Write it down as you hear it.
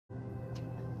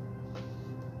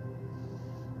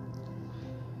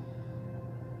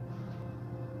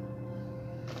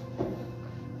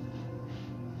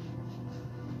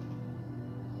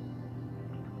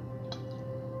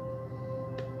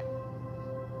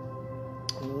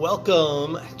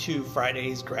Welcome to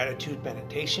Friday's gratitude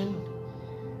meditation.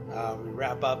 We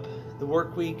wrap up the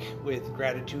work week with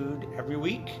gratitude every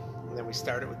week, and then we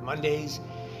start it with Mondays,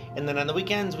 and then on the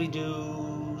weekends we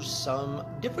do some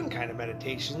different kind of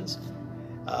meditations.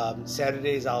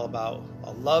 Saturday is all about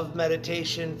a love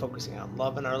meditation, focusing on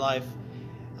love in our life,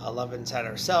 love inside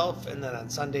ourselves, and then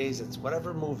on Sundays it's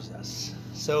whatever moves us.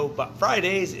 But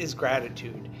Fridays is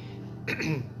gratitude.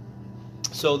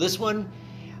 So this one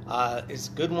is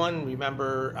a good one.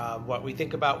 Remember, what we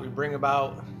think about, we bring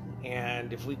about.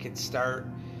 And if we could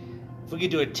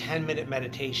do a 10-minute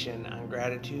meditation on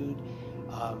gratitude,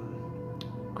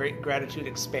 great gratitude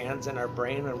expands in our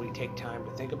brain when we take time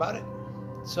to think about it.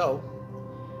 So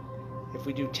if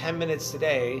we do 10 minutes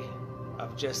today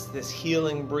of just this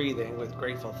healing breathing with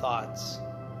grateful thoughts,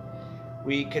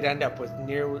 we could end up with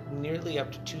nearly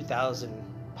up to 2,000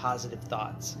 positive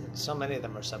thoughts. And so many of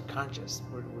them are subconscious.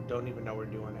 We don't even know we're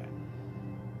doing it.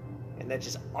 And that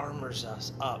just armors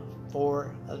us up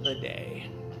for the day.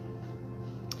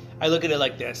 I look at it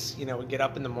like this. We get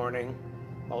up in the morning,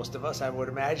 most of us, I would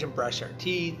imagine, brush our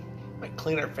teeth, might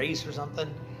clean our face or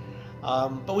something.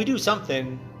 But we do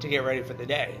something to get ready for the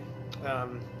day.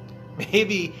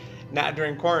 Maybe not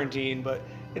during quarantine, but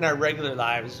in our regular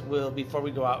lives, before we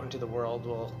go out into the world,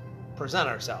 we'll present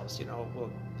ourselves.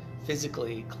 We'll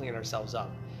physically clean ourselves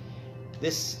up.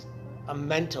 This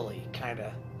mentally kind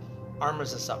of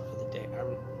armors us up for the day.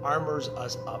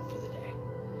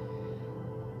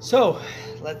 So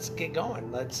let's get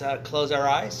going. Let's close our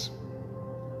eyes.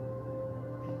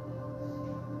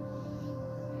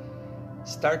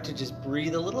 Start to just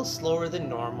breathe a little slower than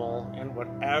normal, and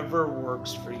whatever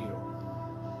works for you.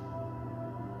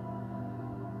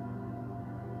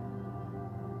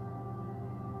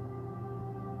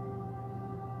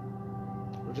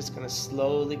 We're just going to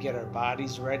slowly get our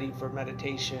bodies ready for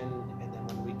meditation, and then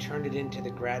when we turn it into the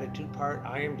gratitude part,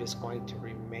 I am just going to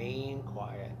remain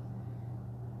quiet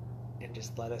and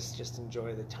just let us just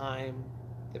enjoy the time,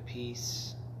 the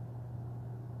peace,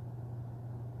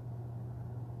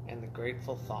 and the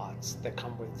grateful thoughts that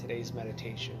come with today's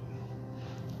meditation.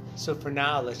 So for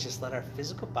now, let's just let our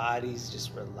physical bodies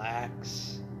just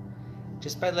relax,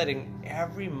 just by letting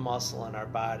every muscle in our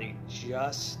body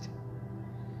just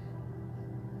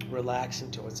relax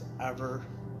until it's ever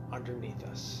underneath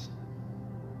us.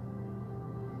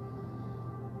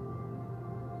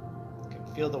 You can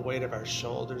feel the weight of our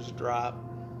shoulders drop.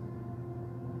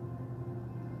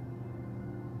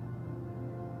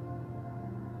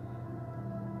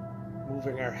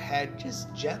 Moving our head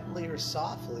just gently or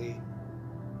softly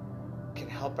can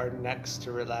help our necks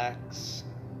to relax.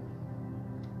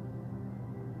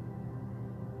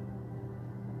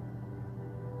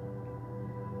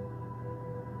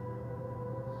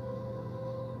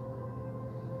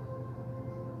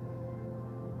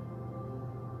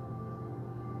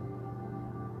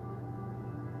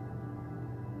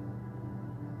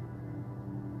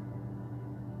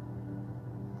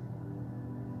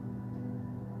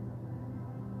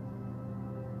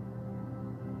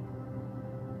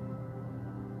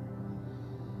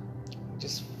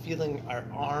 Just feeling our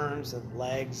arms and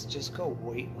legs just go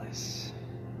weightless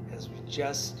as we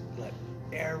just let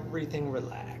everything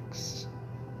relax.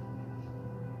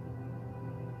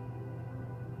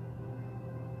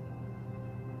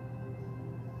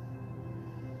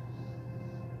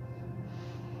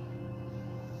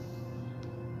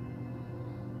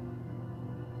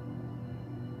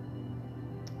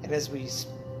 And as we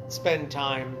spend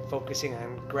time focusing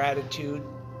on gratitude,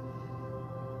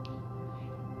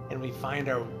 and we find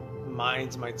our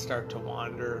minds might start to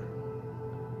wander,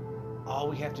 all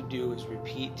we have to do is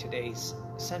repeat today's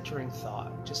centering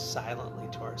thought, just silently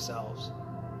to ourselves.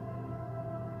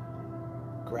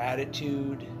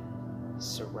 Gratitude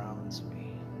surrounds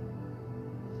me.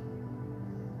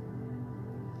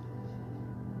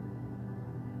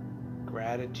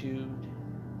 Gratitude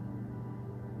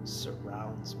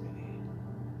surrounds me.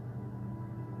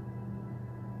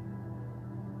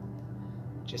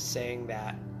 Just saying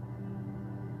that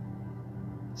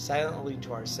silently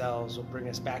to ourselves will bring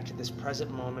us back to this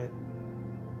present moment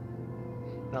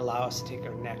and allow us to take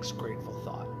our next grateful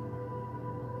thought.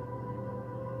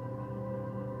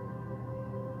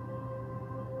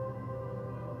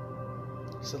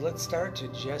 So let's start to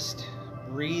just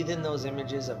breathe in those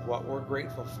images of what we're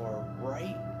grateful for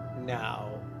right now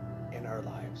in our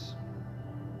lives.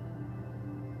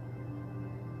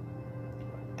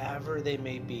 Whatever they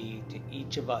may be to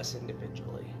each of us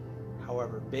individually,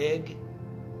 however big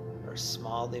or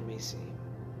small they may seem.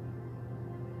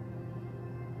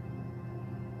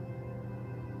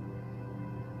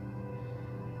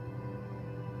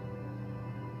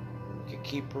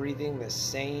 keep breathing the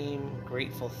same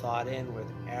grateful thought in with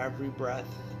every breath,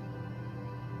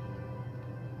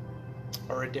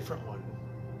 or a different one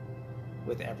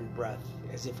with every breath,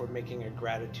 as if we're making a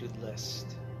gratitude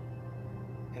list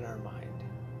in our mind.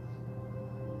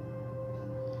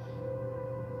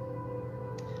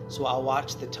 So I'll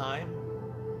watch the time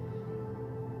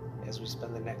as we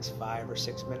spend the next 5 or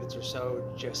 6 minutes or so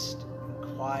just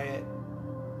in quiet,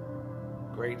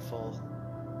 grateful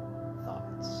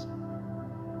thoughts.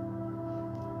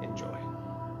 Enjoy.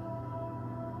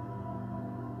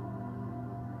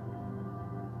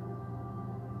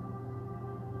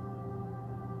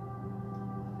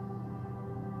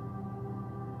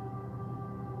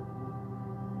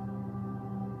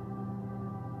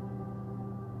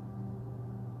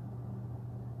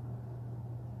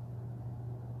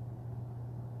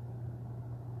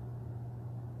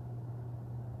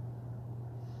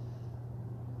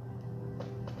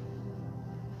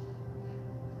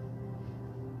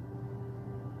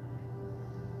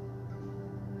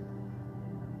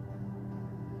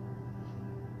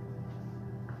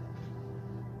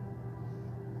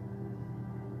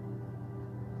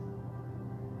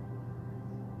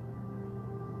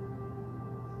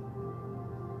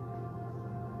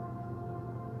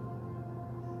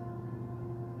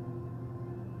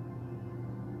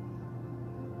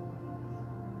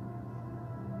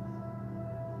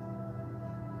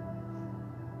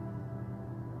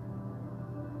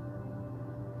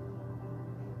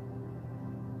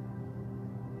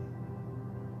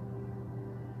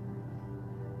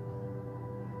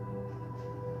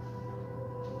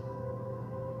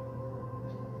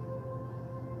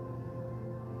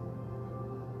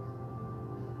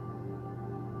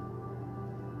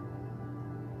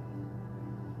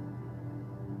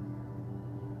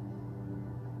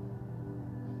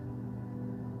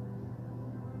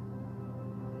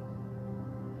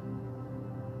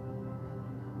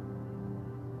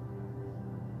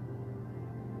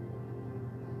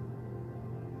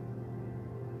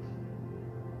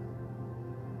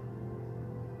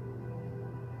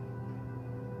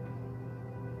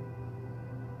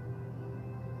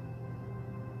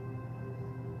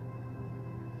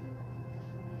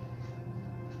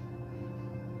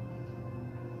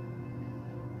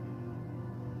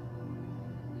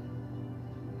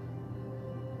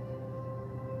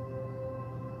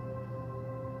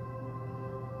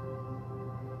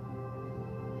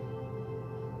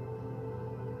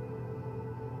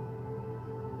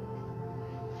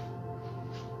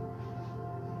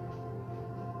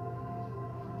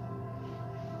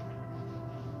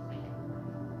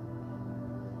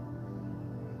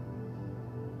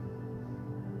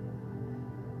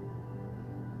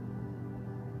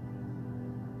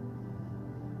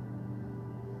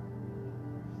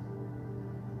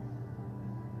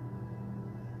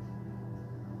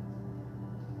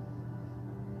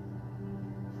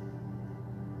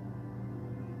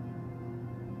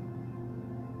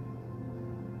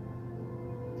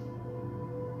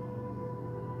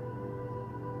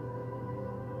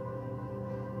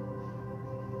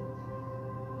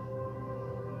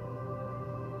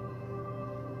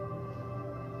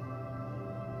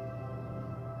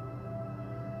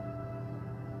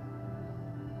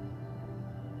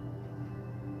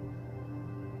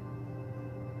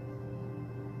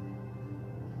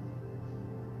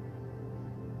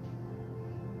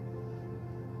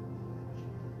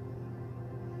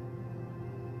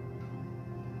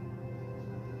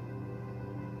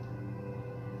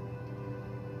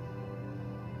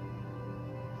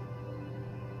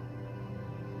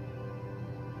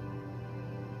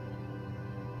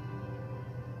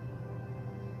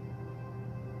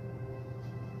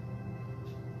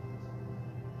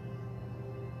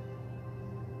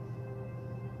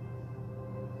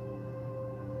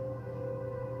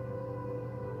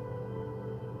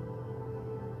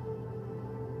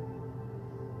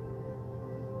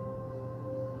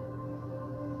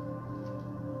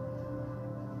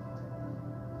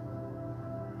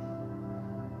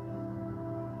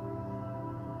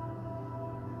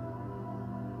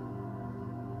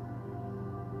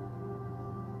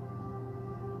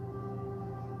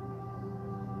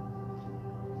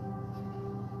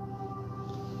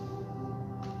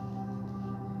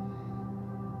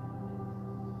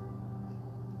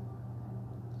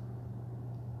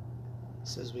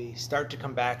 So as we start to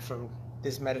come back from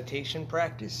this meditation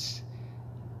practice,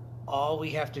 all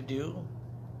we have to do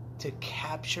to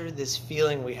capture this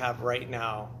feeling we have right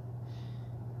now,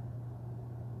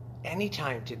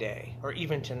 anytime today or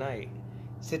even tonight,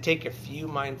 is to take a few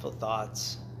mindful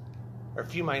thoughts or a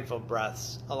few mindful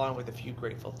breaths along with a few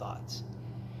grateful thoughts.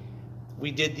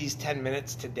 We did these 10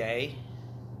 minutes today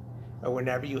or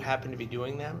whenever you happen to be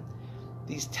doing them,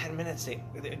 these 10 minutes,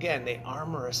 they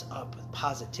armor us up with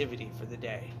positivity for the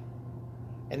day.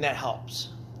 And that helps.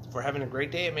 If we're having a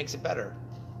great day, it makes it better.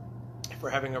 If we're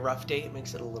having a rough day, it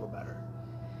makes it a little better.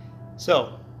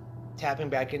 So tapping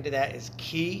back into that is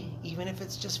key, even if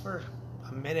it's just for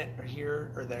a minute or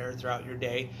here or there throughout your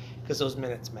day, because those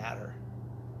minutes matter.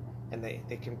 And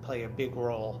they can play a big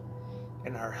role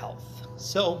in our health.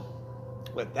 So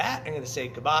with that, I'm going to say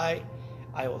goodbye.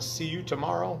 I will see you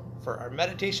tomorrow for our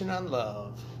meditation on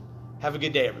love. Have a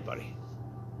good day, everybody.